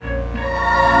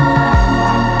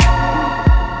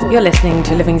You're listening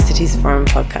to Living Cities Forum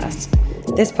podcast.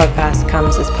 This podcast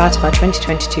comes as part of our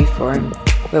 2022 forum,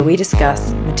 where we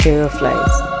discuss material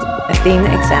flows, a theme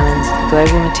that examines the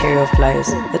global material flows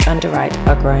that underwrite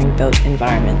our growing built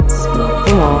environments.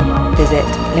 For more, visit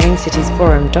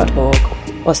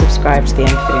livingcitiesforum.org or subscribe to the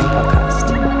Amphibian podcast.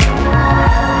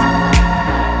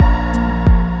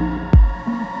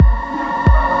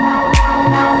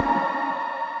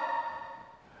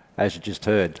 As you just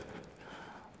heard,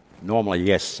 normally,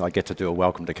 yes, I get to do a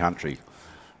welcome to country,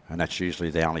 and that's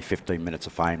usually the only 15 minutes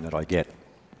of fame that I get.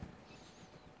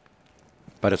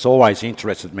 But it's always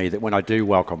interested me that when I do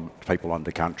welcome people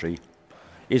onto country,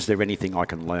 is there anything I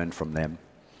can learn from them?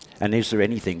 And is there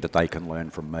anything that they can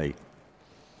learn from me?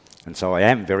 And so I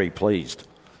am very pleased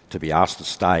to be asked to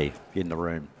stay in the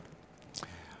room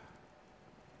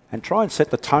and try and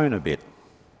set the tone a bit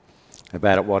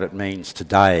about what it means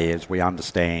today as we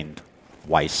understand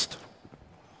waste,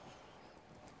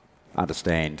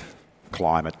 understand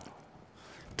climate,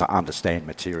 to understand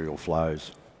material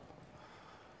flows.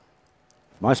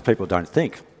 Most people don't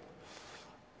think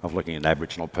of looking at an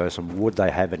Aboriginal person, would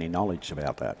they have any knowledge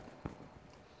about that?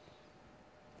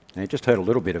 Now, you just heard a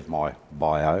little bit of my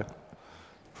bio.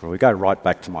 If we go right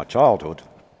back to my childhood,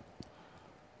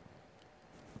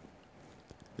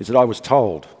 is that I was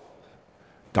told,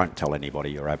 don't tell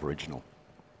anybody you're Aboriginal.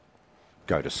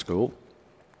 Go to school,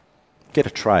 get a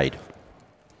trade,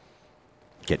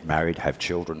 get married, have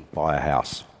children, buy a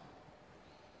house.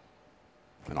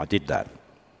 And I did that.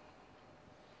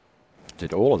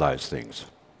 Did all of those things,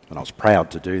 and I was proud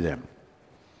to do them.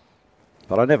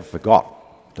 But I never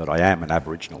forgot that I am an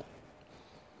Aboriginal.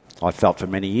 I felt for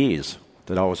many years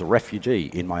that I was a refugee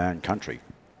in my own country.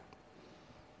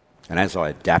 And as I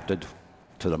adapted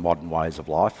to the modern ways of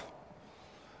life,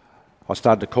 I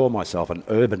started to call myself an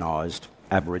urbanised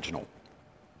Aboriginal.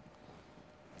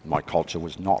 My culture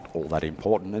was not all that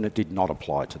important, and it did not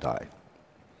apply today.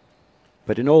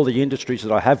 But in all the industries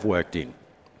that I have worked in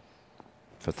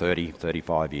for 30,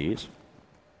 35 years,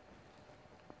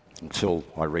 until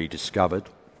I rediscovered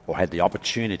or had the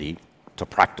opportunity to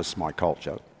practice my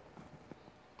culture,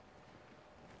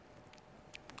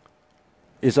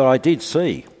 is that I did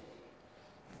see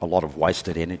a lot of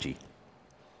wasted energy.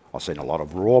 I've seen a lot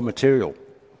of raw material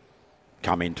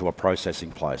come into a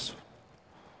processing place,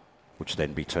 which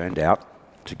then be turned out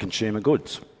to consumer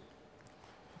goods.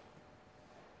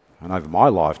 And over my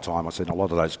lifetime, I've seen a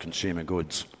lot of those consumer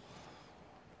goods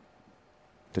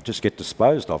that just get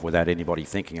disposed of without anybody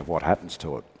thinking of what happens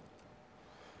to it.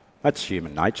 That's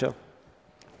human nature.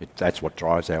 That's what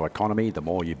drives our economy. The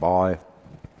more you buy,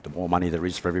 the more money there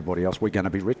is for everybody else, we're going to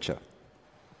be richer.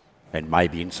 And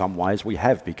maybe in some ways we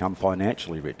have become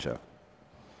financially richer.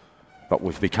 But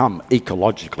we've become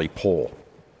ecologically poor.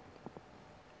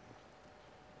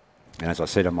 And as I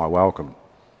said in my welcome,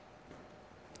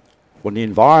 when the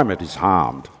environment is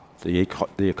harmed, the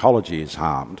ecology is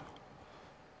harmed,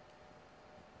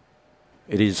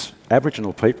 it is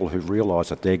Aboriginal people who realise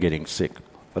that they're getting sick.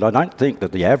 But I don't think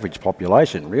that the average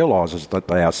population realises that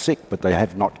they are sick, but they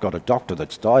have not got a doctor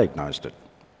that's diagnosed it.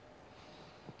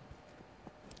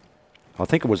 I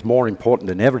think it was more important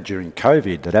than ever during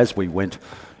COVID that as we went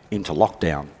into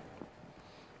lockdown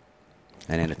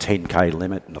and in a 10k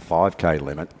limit and a 5k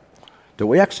limit, that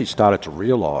we actually started to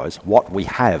realise what we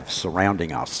have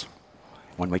surrounding us.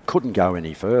 When we couldn't go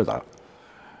any further,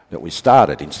 that we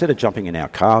started, instead of jumping in our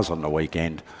cars on the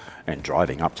weekend and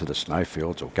driving up to the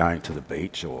snowfields or going to the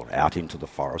beach or out into the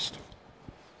forest,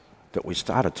 that we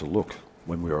started to look,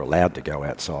 when we were allowed to go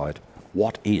outside,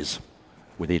 what is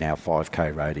within our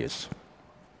 5k radius.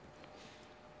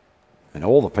 And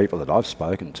all the people that I've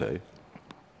spoken to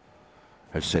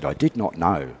have said, I did not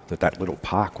know that that little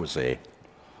park was there.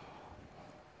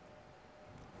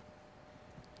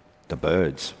 The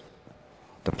birds,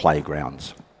 the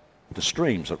playgrounds, the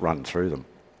streams that run through them.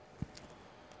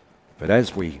 But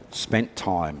as we spent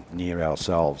time near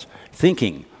ourselves,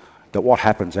 thinking that what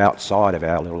happens outside of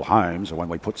our little homes, or when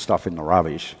we put stuff in the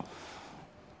rubbish,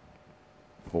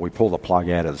 or we pull the plug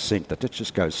out of the sink, that it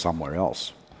just goes somewhere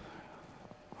else.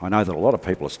 I know that a lot of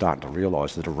people are starting to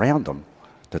realise that around them,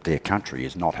 that their country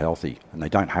is not healthy, and they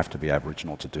don't have to be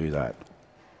Aboriginal to do that.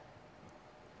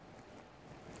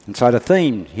 And so the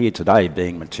theme here today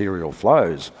being material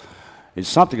flows is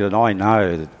something that I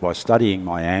know that by studying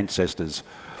my ancestors,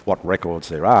 what records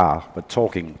there are, but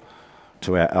talking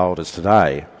to our elders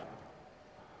today,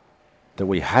 that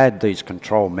we had these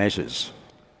control measures.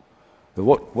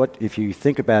 But what if you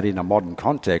think about it in a modern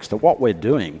context, that what we're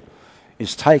doing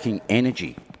is taking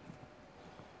energy.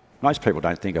 Most people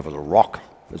don't think of a rock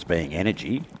as being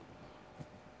energy,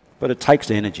 but it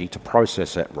takes energy to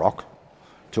process that rock,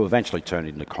 to eventually turn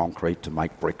into concrete, to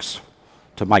make bricks,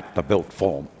 to make the built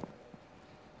form.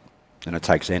 And it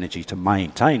takes energy to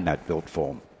maintain that built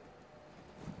form.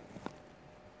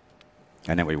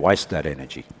 And then we waste that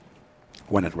energy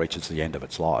when it reaches the end of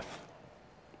its life.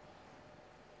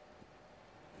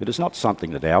 It is not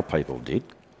something that our people did,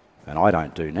 and I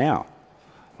don't do now.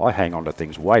 I hang on to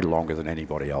things way longer than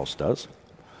anybody else does,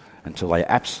 until they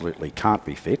absolutely can't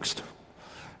be fixed.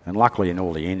 And luckily in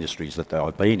all the industries that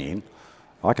I've been in,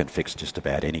 I can fix just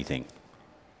about anything.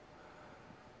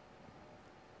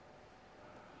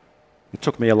 It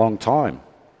took me a long time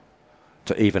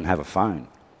to even have a phone,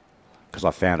 because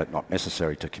I found it not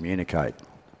necessary to communicate.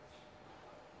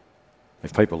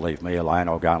 If people leave me alone,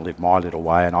 I'll go and live my little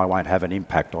way, and I won't have an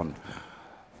impact on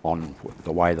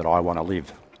the way that I want to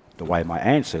live, the way my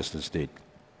ancestors did.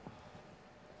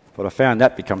 But I found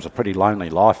that becomes a pretty lonely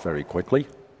life very quickly,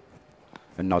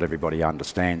 and not everybody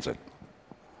understands it.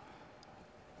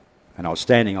 And I was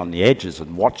standing on the edges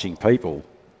and watching people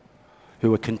who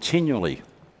were continually,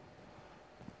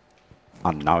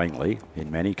 unknowingly in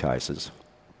many cases,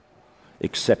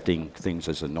 accepting things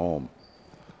as a norm.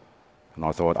 And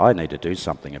I thought, I need to do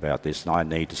something about this, and I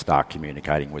need to start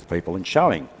communicating with people and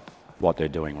showing what they're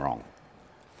doing wrong.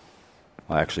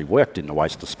 I actually worked in the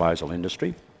waste disposal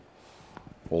industry.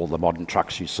 All the modern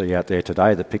trucks you see out there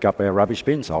today that pick up our rubbish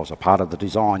bins, I was a part of the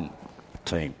design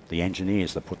team, the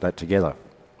engineers that put that together.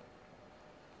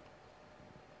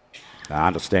 I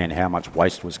understand how much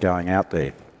waste was going out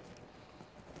there.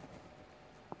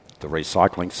 The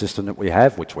recycling system that we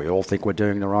have, which we all think we're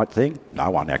doing the right thing, no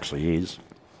one actually is.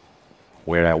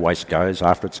 Where our waste goes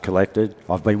after it's collected,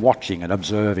 I've been watching and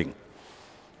observing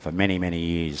for many, many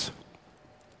years.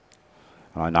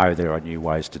 And I know there are new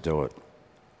ways to do it.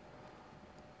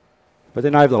 But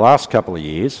then over the last couple of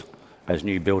years, as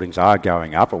new buildings are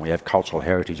going up and we have cultural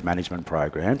heritage management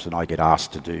programs, and I get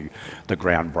asked to do the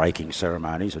groundbreaking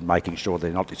ceremonies and making sure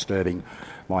they're not disturbing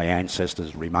my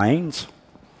ancestors' remains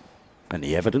and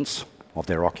the evidence of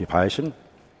their occupation,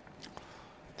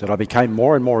 that I became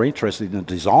more and more interested in the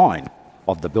design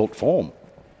of the built form.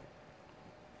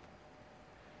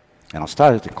 And I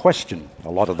started to question a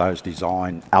lot of those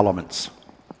design elements.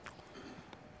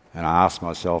 And I asked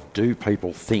myself, do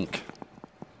people think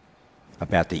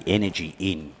about the energy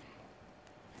in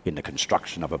the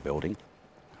construction of a building,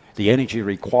 the energy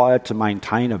required to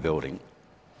maintain a building,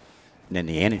 and then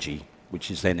the energy which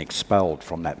is then expelled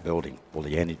from that building, or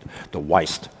the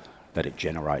waste that it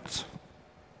generates?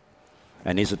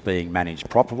 And is it being managed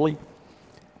properly?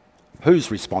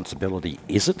 Whose responsibility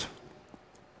is it?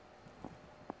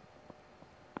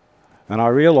 And I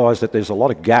realised that there's a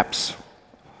lot of gaps,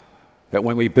 that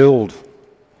when we build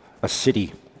a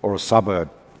city or a suburb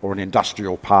or an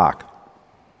industrial park,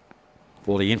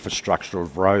 or the infrastructure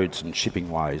of roads and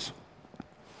shipping ways,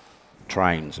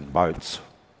 trains and boats,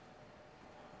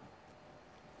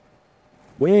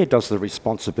 where does the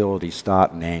responsibility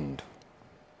start and end?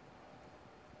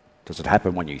 Does it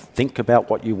happen when you think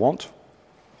about what you want?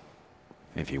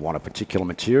 If you want a particular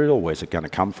material, where's it going to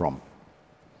come from?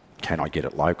 Can I get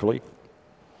it locally?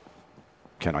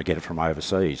 Can I get it from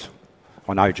overseas?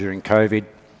 I know during COVID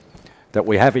that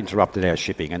we have interrupted our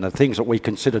shipping, and the things that we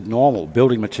considered normal,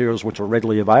 building materials which were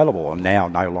readily available, are now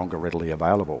no longer readily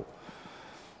available.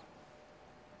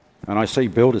 And I see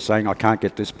builders saying, I can't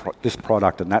get this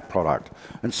product and that product.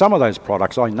 And some of those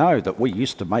products I know that we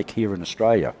used to make here in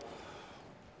Australia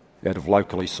out of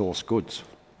locally sourced goods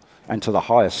and to the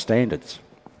highest standards.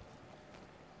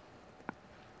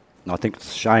 And I think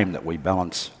it's a shame that we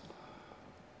balance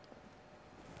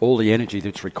all the energy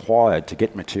that's required to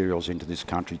get materials into this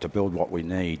country to build what we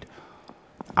need,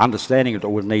 understanding that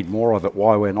we'll need more of it,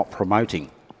 why we're not promoting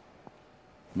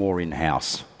more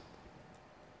in-house.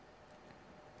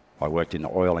 I worked in the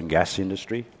oil and gas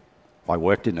industry. I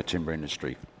worked in the timber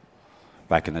industry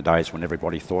back in the days when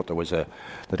everybody thought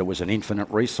that it was an infinite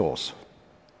resource.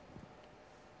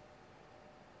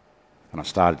 And I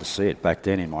started to see it back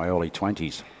then in my early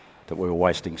 20s, that we were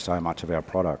wasting so much of our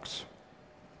products.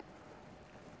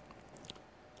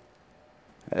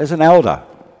 As an elder,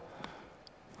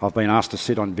 I've been asked to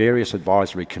sit on various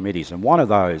advisory committees, and one of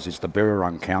those is the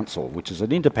Birrarung Council, which is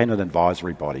an independent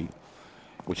advisory body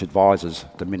which advises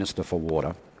the Minister for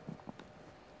Water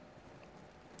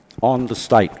on the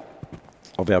state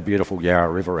of our beautiful Yarra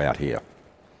River out here,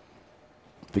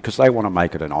 because they want to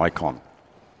make it an icon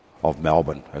of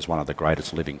Melbourne as one of the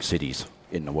greatest living cities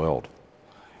in the world,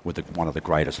 with one of the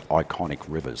greatest iconic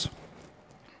rivers.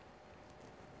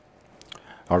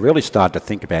 I really started to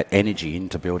think about energy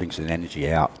into buildings and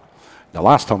energy out. The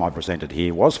last time I presented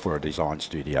here was for a design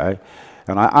studio,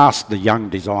 and I asked the young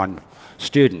design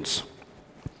students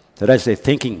that as they're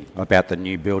thinking about the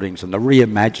new buildings and the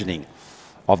reimagining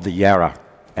of the Yarra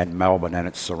and Melbourne and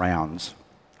its surrounds,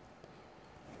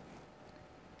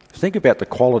 think about the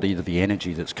quality of the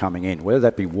energy that's coming in, whether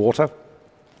that be water,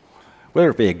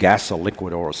 whether it be a gas, a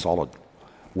liquid or a solid.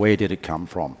 Where did it come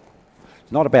from?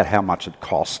 It's not about how much it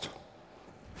cost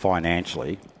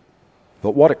financially,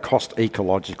 but what it cost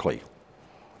ecologically.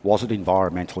 Was it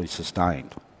environmentally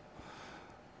sustained?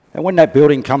 And when that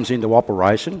building comes into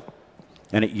operation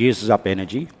and it uses up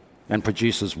energy and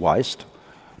produces waste,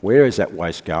 where is that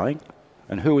waste going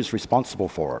and who is responsible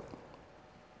for it?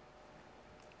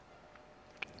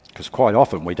 Because quite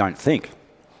often we don't think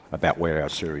about where our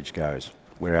sewage goes,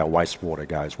 where our wastewater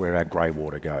goes, where our grey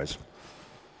water goes.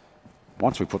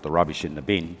 Once we put the rubbish in the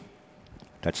bin,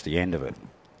 that's the end of it.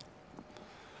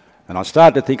 And I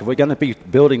started to think, if we're going to be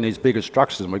building these bigger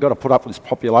structures and we've got to put up with this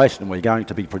population and we're going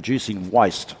to be producing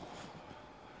waste,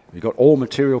 we've got all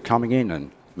material coming in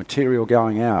and material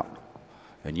going out.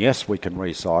 And yes, we can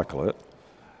recycle it,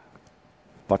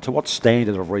 but to what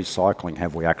standard of recycling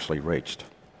have we actually reached?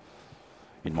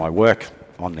 In my work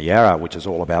on the Yarra, which is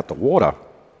all about the water,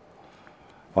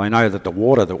 I know that the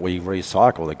water that we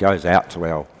recycle that goes out to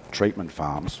our treatment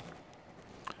farms,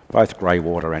 both grey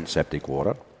water and septic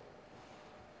water,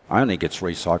 only gets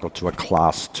recycled to a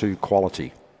Class 2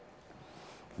 quality.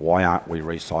 Why aren't we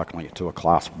recycling it to a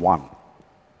Class 1?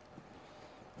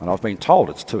 And I've been told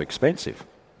it's too expensive.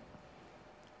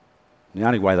 The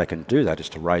only way they can do that is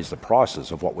to raise the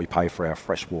prices of what we pay for our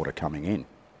fresh water coming in.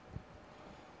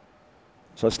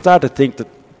 So I started to think that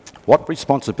what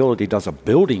responsibility does a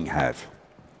building have?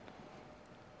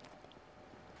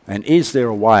 And is there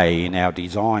a way in our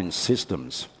design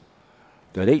systems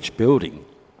that each building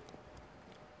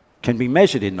can be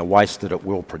measured in the waste that it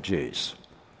will produce?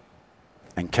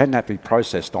 And can that be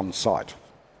processed on site?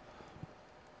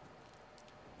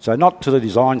 So not to the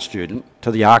design student,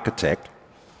 to the architect,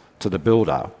 to the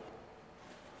builder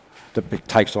that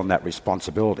takes on that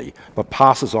responsibility, but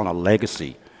passes on a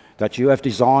legacy that you have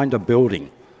designed a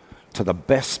building to the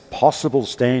best possible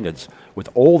standards with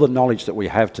all the knowledge that we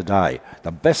have today,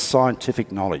 the best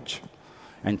scientific knowledge,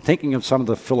 and thinking of some of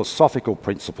the philosophical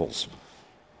principles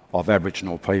of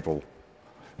Aboriginal people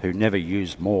who never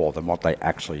used more than what they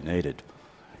actually needed.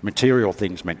 Material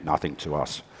things meant nothing to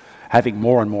us. Having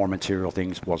more and more material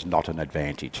things was not an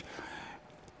advantage.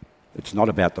 It's not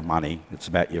about the money, it's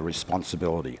about your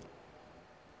responsibility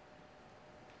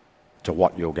to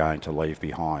what you're going to leave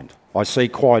behind. I see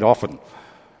quite often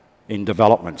in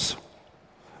developments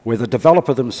where the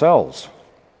developer themselves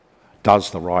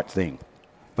does the right thing,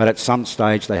 but at some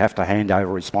stage they have to hand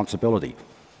over responsibility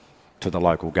to the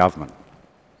local government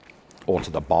or to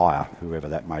the buyer, whoever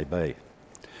that may be.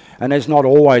 And there's not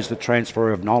always the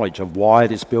transfer of knowledge of why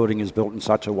this building is built in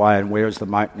such a way and where is the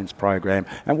maintenance program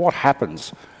and what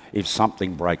happens if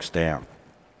something breaks down.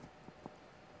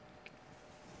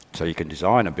 So you can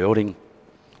design a building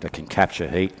that can capture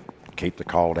heat, keep the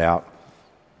cold out.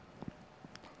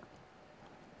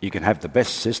 You can have the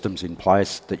best systems in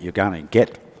place that you're going to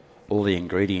get all the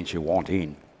ingredients you want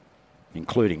in,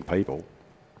 including people.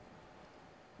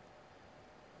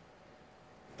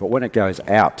 But when it goes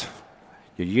out,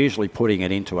 you're usually putting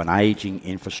it into an ageing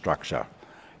infrastructure.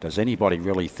 Does anybody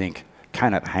really think,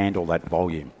 can it handle that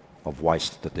volume of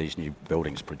waste that these new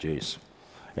buildings produce,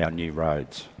 our new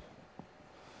roads?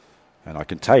 And I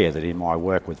can tell you that in my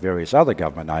work with various other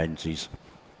government agencies,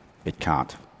 it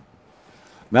can't.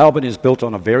 Melbourne is built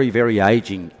on a very, very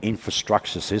ageing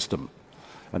infrastructure system,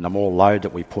 and the more load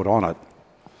that we put on it,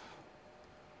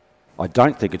 I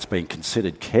don't think it's been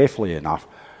considered carefully enough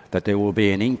that there will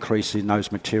be an increase in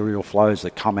those material flows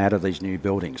that come out of these new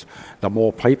buildings. The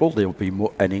more people, there will be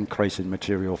an increase in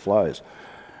material flows.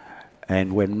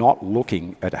 And we're not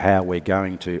looking at how we're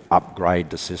going to upgrade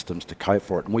the systems to cope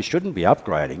for it. And we shouldn't be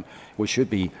upgrading, we should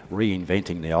be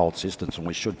reinventing the old systems and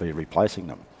we should be replacing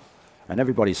them. And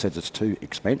everybody says it's too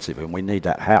expensive and we need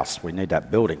that house, we need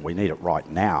that building, we need it right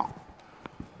now.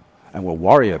 And we'll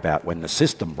worry about when the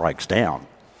system breaks down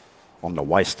on the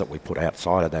waste that we put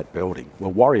outside of that building.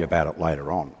 We'll worry about it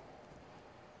later on.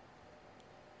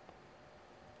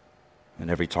 And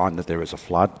every time that there is a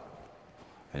flood,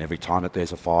 and every time that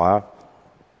there's a fire,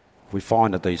 we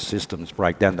find that these systems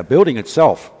break down. The building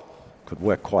itself could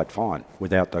work quite fine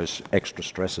without those extra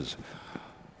stresses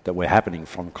that were happening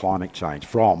from climate change,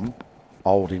 from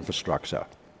old infrastructure.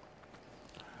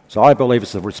 So I believe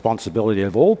it's the responsibility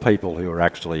of all people who are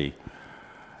actually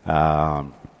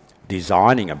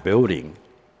designing a building,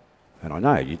 and I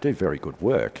know you do very good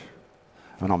work,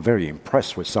 and I'm very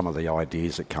impressed with some of the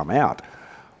ideas that come out,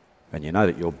 and you know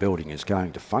that your building is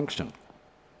going to function.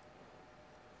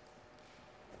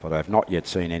 but I have not yet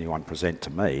seen anyone present to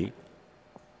me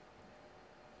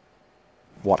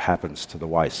what happens to the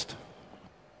waste.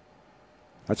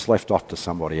 That's left off to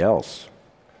somebody else.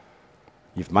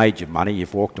 You've made your money,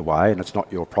 you've walked away, and it's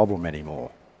not your problem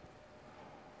anymore.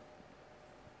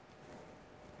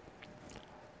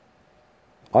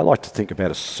 I like to think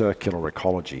about a circular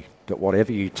ecology, that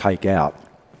whatever you take out,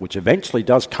 which eventually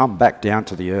does come back down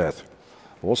to the earth,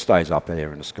 or stays up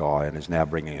there in the sky and is now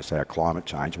bringing us our climate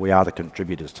change, we are the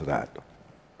contributors to that.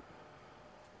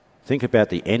 Think about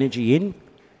the energy in,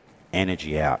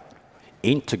 energy out.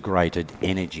 Integrated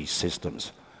energy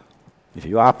systems. If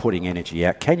you are putting energy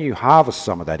out, can you harvest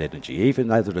some of that energy, even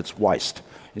though that it's waste?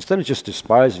 Instead of just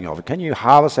disposing of it, can you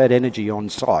harvest that energy on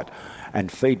site and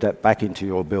feed that back into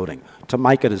your building to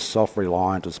make it as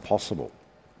self-reliant as possible?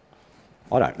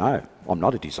 I don't know. I'm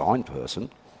not a design person,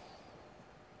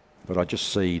 but I just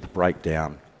see the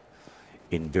breakdown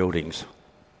in buildings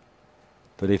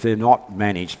that if they're not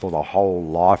managed for the whole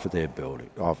life of their building,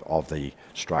 of the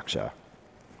structure,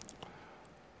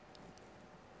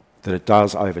 that it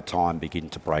does over time begin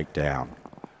to break down.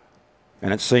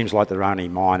 And it seems like they're only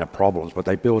minor problems, but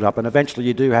they build up, and eventually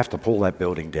you do have to pull that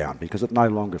building down because it no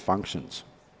longer functions.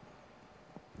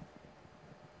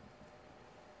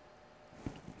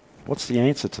 What's the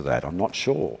answer to that? I'm not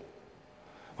sure.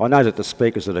 I know that the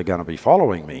speakers that are going to be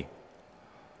following me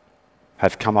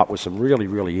have come up with some really,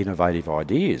 really innovative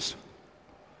ideas.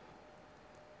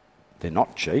 They're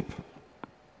not cheap,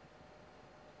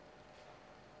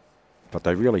 but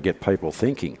they really get people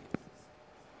thinking.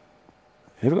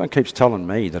 Everyone keeps telling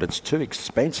me that it's too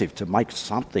expensive to make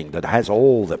something that has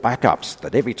all the backups,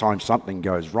 that every time something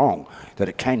goes wrong, that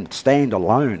it can stand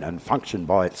alone and function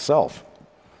by itself.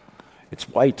 It's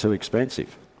way too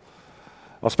expensive.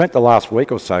 I spent the last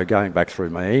week or so going back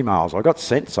through my emails. I got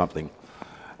sent something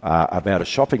about a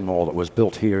shopping mall that was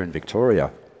built here in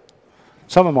Victoria.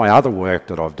 Some of my other work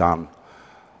that I've done,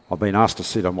 I've been asked to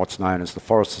sit on what's known as the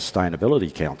Forest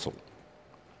Sustainability Council,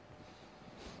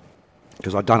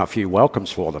 because I'd done a few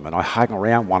welcomes for them, and I hung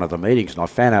around one of the meetings and I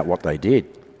found out what they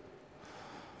did.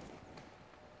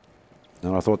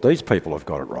 And I thought, these people have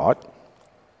got it right,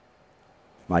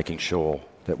 making sure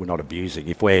that we're not abusing.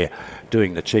 If we're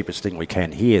doing the cheapest thing we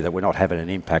can here, that we're not having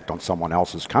an impact on someone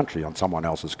else's country, on someone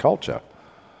else's culture.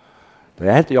 They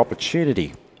had the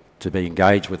opportunity to be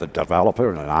engaged with a developer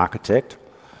and an architect.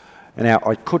 And now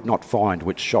I could not find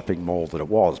which shopping mall that it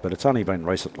was, but it's only been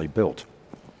recently built.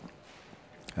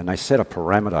 And they set a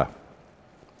parameter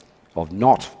of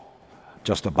not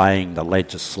just obeying the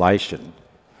legislation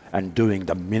and doing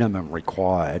the minimum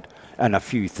required and a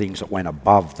few things that went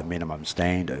above the minimum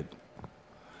standard.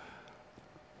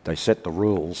 They set the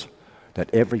rules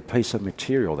that every piece of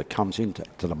material that comes into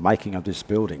the making of this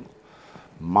building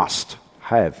must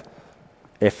have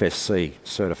FSC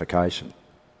certification.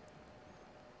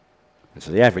 And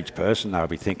so the average person, they'll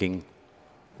be thinking,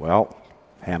 well,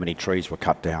 how many trees were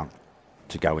cut down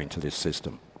to go into this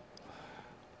system?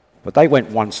 But they went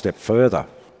one step further.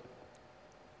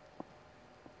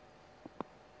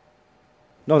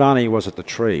 Not only was it the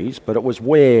trees, but it was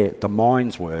where the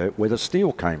mines were, where the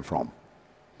steel came from.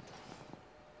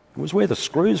 It was where the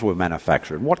screws were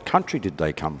manufactured. What country did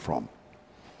they come from?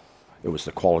 It was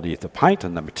the quality of the paint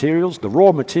and the materials, the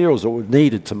raw materials that were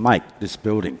needed to make this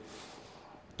building.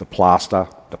 The plaster,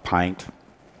 the paint,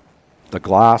 the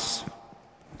glass,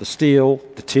 the steel,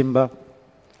 the timber,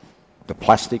 the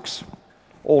plastics,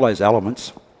 all those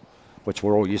elements which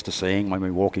we're all used to seeing when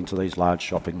we walk into these large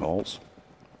shopping malls.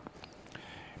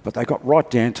 But they got right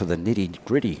down to the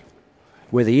nitty-gritty,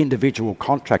 where the individual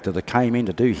contractor that came in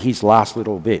to do his last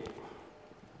little bit,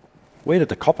 where did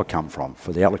the copper come from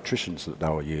for the electricians that they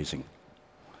were using?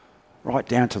 Right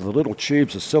down to the little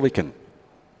tubes of silicon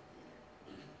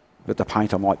that the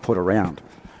painter might put around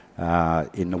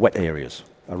in the wet areas,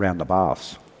 around the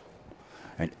baths.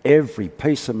 And every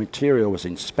piece of material was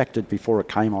inspected before it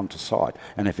came onto site.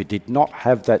 And if it did not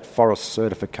have that forest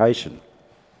certification,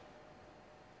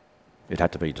 it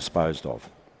had to be disposed of.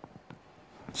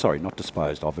 Sorry, not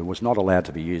disposed of. It was not allowed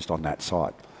to be used on that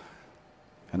site.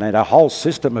 And they had a whole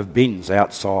system of bins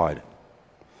outside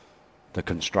the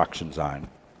construction zone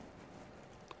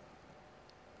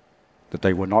that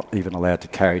they were not even allowed to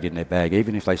carry it in their bag,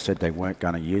 even if they said they weren't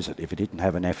going to use it. If it didn't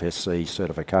have an FSC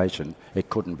certification, it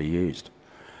couldn't be used.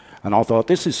 And I thought,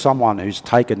 this is someone who's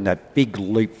taken that big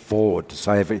leap forward to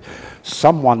say,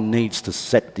 someone needs to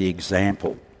set the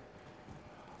example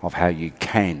of how you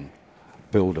can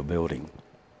build a building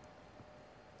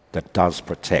that does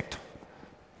protect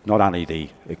not only the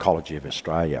ecology of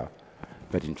Australia,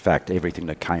 but in fact everything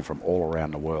that came from all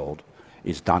around the world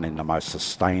is done in the most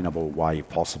sustainable way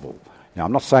possible. Now,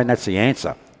 I'm not saying that's the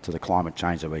answer to the climate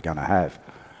change that we're going to have,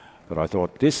 but I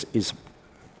thought this is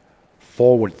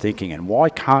forward thinking, and why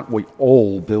can't we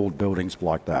all build buildings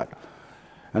like that?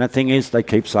 And the thing is, they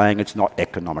keep saying it's not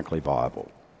economically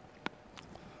viable.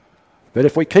 But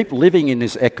if we keep living in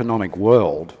this economic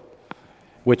world,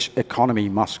 which economy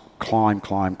must climb,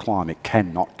 it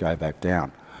cannot go back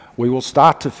down, we will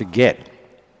start to forget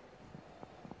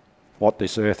what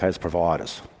this earth has provided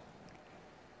us.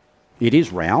 It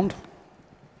is round,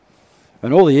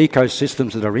 and all the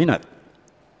ecosystems that are in it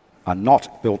are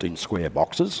not built in square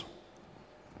boxes.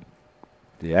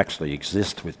 They actually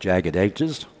exist with jagged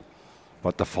edges,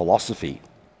 but the philosophy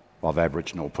of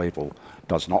Aboriginal people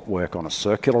does not work on a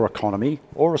circular economy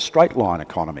or a straight line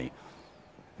economy.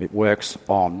 It works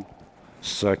on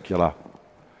circular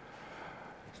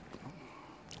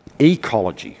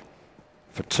ecology.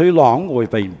 For too long, we've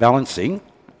been balancing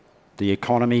the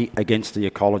economy against the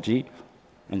ecology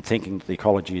and thinking that the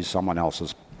ecology is someone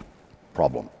else's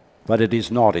problem. But it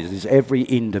is not. It is every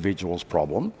individual's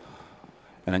problem.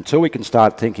 And until we can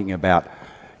start thinking about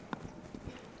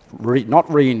not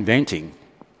reinventing,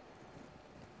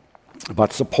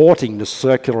 but supporting the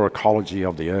circular ecology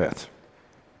of the earth,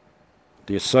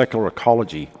 the circular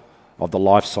ecology of the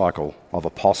life cycle of a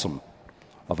possum,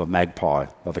 of a magpie,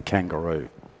 of a kangaroo,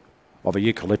 of a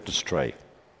eucalyptus tree,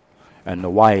 and the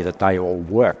way that they all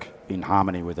work in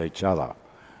harmony with each other,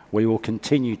 we will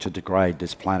continue to degrade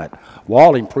this planet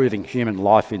while improving human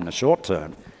life in the short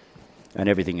term, and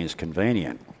everything is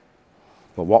convenient.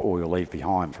 But what will we leave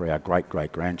behind for our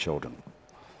great-great-grandchildren,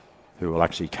 who will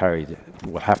actually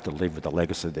will have to live with the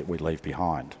legacy that we leave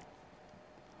behind?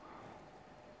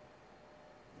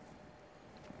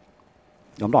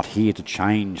 I'm not here to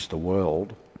change the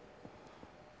world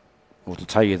or to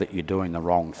tell you that you're doing the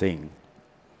wrong thing.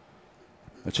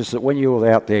 It's just that when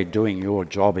you're out there doing your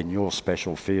job in your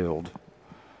special field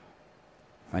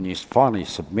and you finally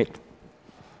submit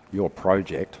your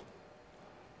project,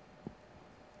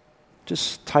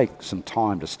 just take some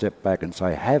time to step back and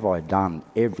say, have I done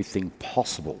everything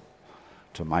possible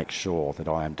to make sure that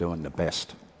I am doing the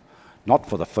best? Not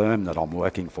for the firm that I'm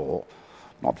working for,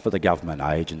 not for the government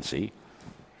agency,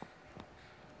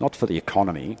 not for the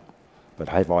economy, but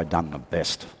have I done the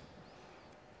best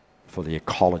for the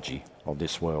ecology of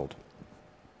this world?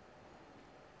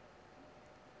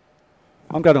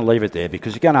 I'm going to leave it there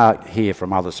because you're going to hear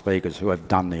from other speakers who have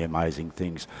done the amazing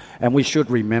things. And we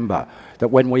should remember that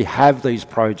when we have these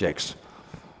projects,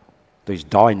 these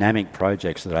dynamic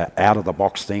projects that are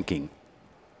out-of-the-box thinking,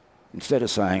 instead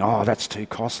of saying, oh, that's too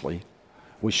costly,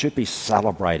 we should be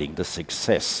celebrating the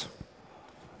success.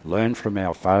 Learn from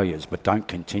our failures, but don't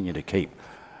continue to keep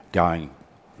going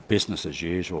business as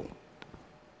usual.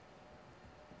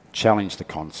 Challenge the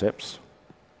concepts,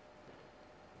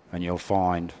 and you'll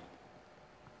find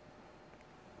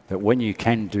that when you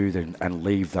can do them and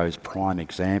leave those prime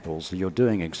examples, you're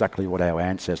doing exactly what our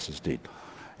ancestors did.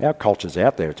 Our culture's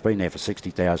out there. It's been there for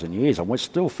 60,000 years, and we're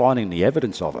still finding the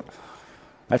evidence of it.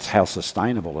 That's how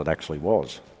sustainable it actually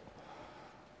was.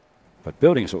 But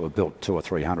buildings that were built 200 or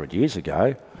 300 years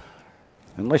ago,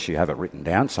 unless you have it written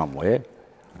down somewhere,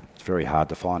 it's very hard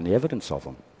to find the evidence of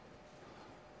them.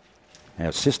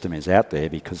 Our system is out there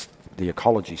because the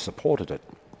ecology supported it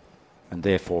and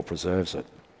therefore preserves it.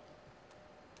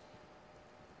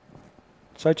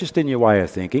 So just in your way of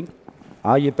thinking,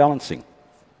 are you balancing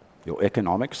your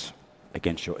economics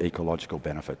against your ecological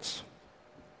benefits?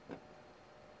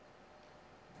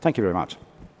 Thank you very much.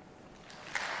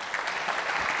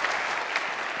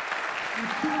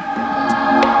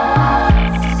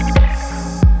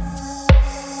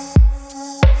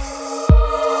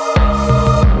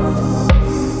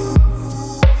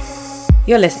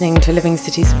 You're listening to Living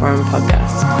Cities Forum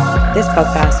podcast. This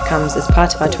podcast comes as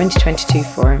part of our 2022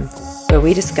 forum, where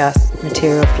we discuss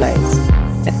material flows,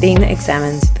 a theme that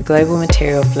examines the global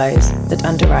material flows that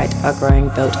underwrite our growing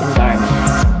built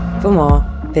environments. For more,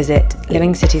 visit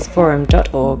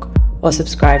livingcitiesforum.org or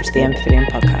subscribe to the M Pavilion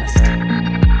podcast.